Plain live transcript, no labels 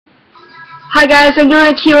Hi guys, I'm doing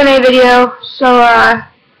a Q&A video, so I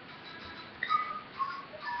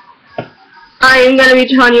am going to be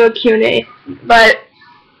telling you a Q&A, but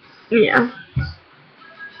yeah.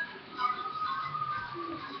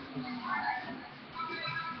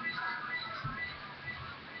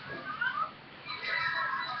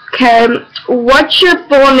 Okay, what's your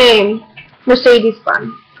full name? Mercedes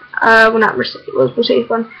Bun. Well, not Mercedes, it was Mercedes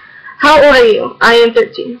Bun. How old are you? I am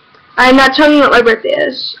 13. I'm not telling you what my birthday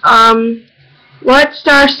is. What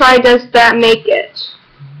star sign does that make it?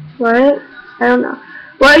 What? I don't know.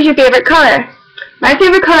 What is your favorite color? My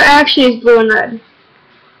favorite color actually is blue and red.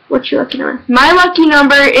 What's your lucky number? My lucky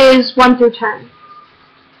number is 1 through 10. Do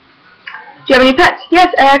you have any pets?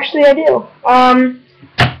 Yes, actually I do.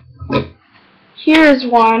 Here's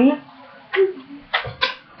one.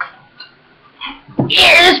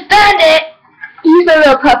 Here's Bandit! He's my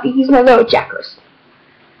little puppy. He's my little Jack Russell.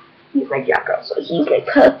 He's my Jack Russell. He's my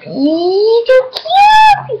puppy. So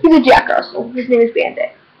cute! He's a Jack Russell. His name is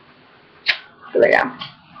Bandit. So there you go.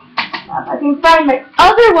 If I can find my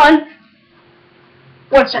other one.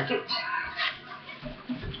 1 second.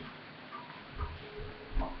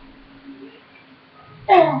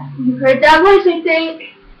 You heard that voice, I think.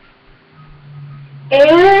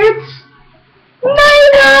 It's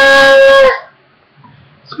Nyla!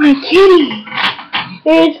 It's my kitty.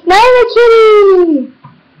 It's Nyla Kitty!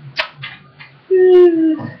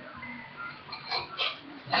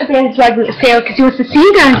 The band's wagging his tail because he wants to see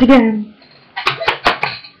you guys again.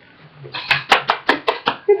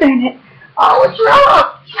 Hey, Bandit. Oh, what's wrong?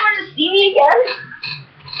 Do you want to see me again?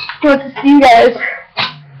 He wants to see you guys.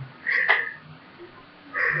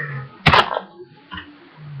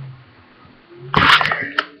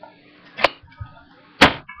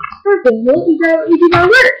 Bandit, you did my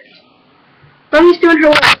work. Mommy's doing her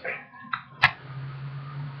work.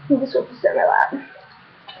 I just want to sit in my lap.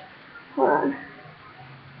 Hold on.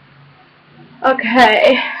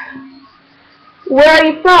 Okay. Where are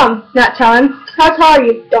you from? Not telling. How tall are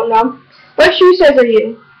you? Don't know. What shoe size are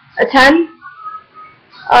you? A 10?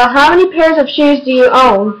 How many pairs of shoes do you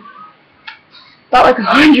own? About like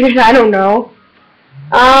 100, I don't know.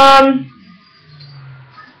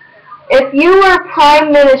 If you were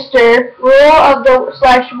Prime Minister, ruler of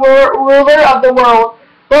the world,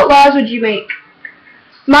 what laws would you make?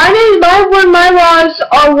 One of my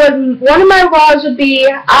laws would be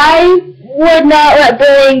I would not let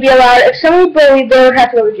bullying be allowed. If somebody bullied, they would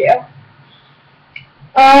have to go to jail.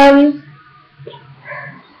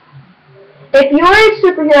 If you were a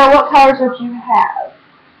superhero, what powers would you have?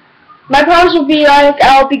 My powers would be like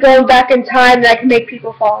I'll be going back in time and I can make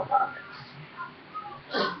people fall in love.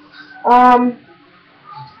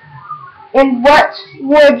 And what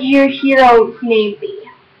would your hero name be?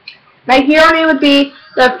 My hero name would be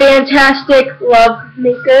the Fantastic Love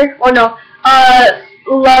Maker. Or no,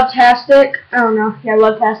 Love-tastic. I don't know. Yeah,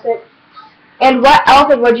 Love-tastic. And what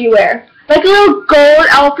outfit would you wear? Like a little gold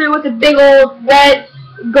outfit with a big old red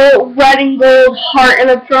and gold heart in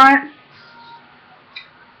the front.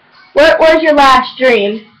 What was your last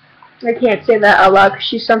dream? I can't say that out loud because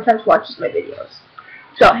she sometimes watches my videos.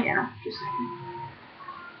 So, yeah, just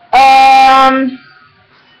saying.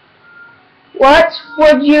 What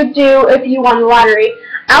would you do if you won the lottery?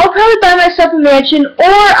 I would probably buy myself a mansion, or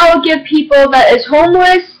I would give people that is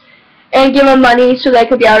homeless and give them money so they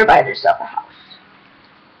could be able to buy themselves a house.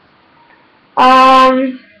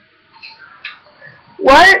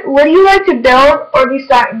 What do you like to build or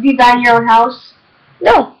design your own house?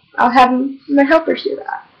 No, I'll have my helpers do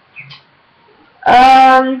that.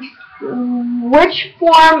 Which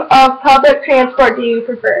form of public transport do you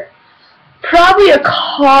prefer? Probably a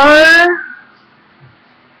car.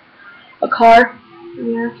 A car?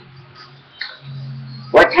 Yeah.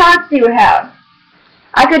 What talents do you have?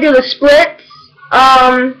 I could do the splits.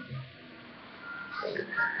 I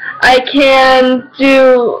can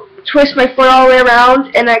twist my foot all the way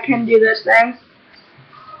around, and I can do this thing.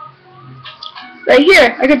 Right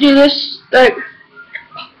here, I could do this, like,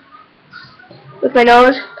 with my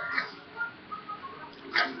nose.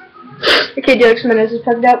 I can't do it because my nose is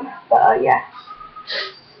plugged up, but yeah.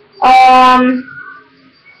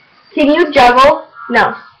 Can you juggle?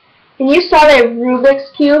 No. Can you solve a Rubik's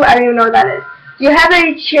Cube? I don't even know what that is. Do you have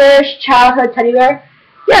a cherished childhood teddy bear?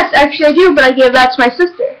 Yes, actually I do, but I gave that to my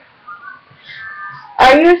sister.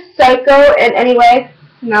 Are you psycho in any way?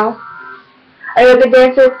 No. Are you a good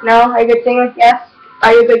dancer? No. Are you a good singer? Yes.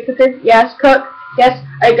 Are you a good cooker? Yes. Cook? Yes.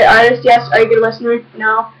 Are you a good artist? Yes. Are you a good listener?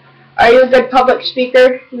 No. Are you a good public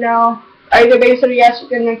speaker? No. Are you a good babysitter? Yes.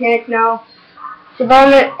 Good mechanic? No.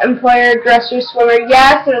 Development, employer, dresser, swimmer?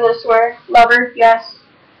 Yes. And a little swear. Lover? Yes.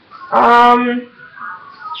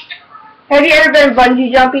 Have you ever been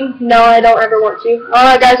bungee jumping? No, I don't ever want to.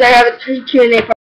 Alright guys, I have a Q&A for